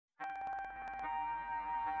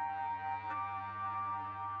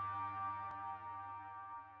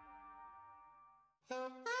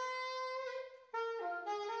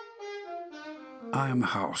I am a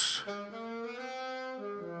house.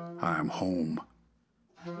 I am home.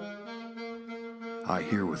 I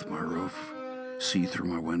hear with my roof, see through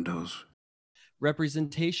my windows.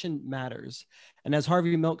 Representation matters. And as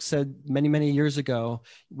Harvey Milk said many, many years ago,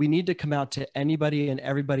 we need to come out to anybody and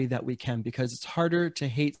everybody that we can, because it's harder to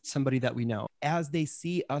hate somebody that we know. As they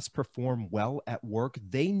see us perform well at work,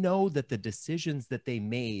 they know that the decisions that they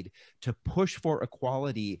made to push for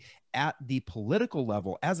equality at the political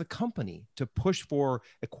level, as a company, to push for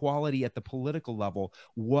equality at the political level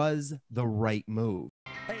was the right move.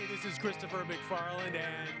 Hey, this is Christopher McFarland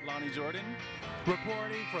and Lonnie Jordan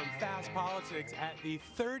reporting from Fast Politics at the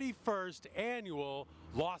 31st annual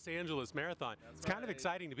Los Angeles Marathon. It's kind of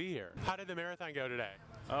exciting to be here. How did the marathon go today?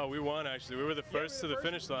 Oh, we won actually. We were the first to the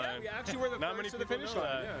finish line. Yeah, we actually were the Not first many to the people finish know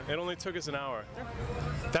line. that. Yeah. It only took us an hour.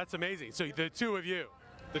 That's amazing. So the two of you.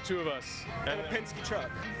 The two of us. And a Penske truck.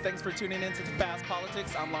 Thanks for tuning in to Fast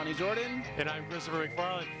Politics. I'm Lonnie Jordan. And I'm Christopher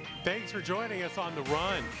McFarland. Thanks for joining us on The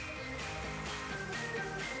Run.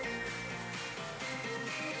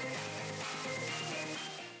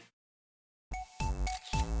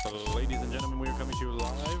 Ladies and gentlemen, we are coming to you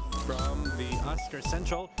live from the Oscar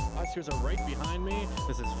Central. Oscars are right behind me.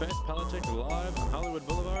 This is Fast Politics live on Hollywood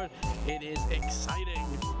Boulevard. It is exciting.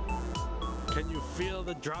 Can you feel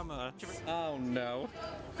the drama? Oh no.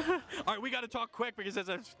 All right, we got to talk quick because there's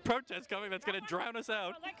a protest coming that's going to drown us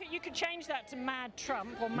out. You could change that to Mad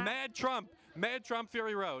Trump or Mad Trump. Mad Trump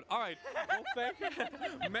Fury Road. All right. Well,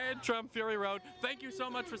 Mad Trump Fury Road. Thank you so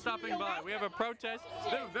much for stopping by. We have a protest.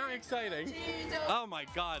 They're very exciting. Oh my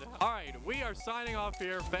God. All right, we are signing off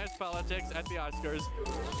here. Fast Politics at the Oscars.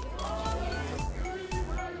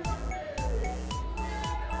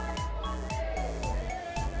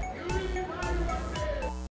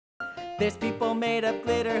 There's people made of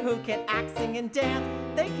glitter who can act, sing, and dance.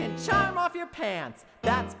 They can charm off your pants.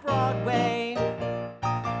 That's Broadway.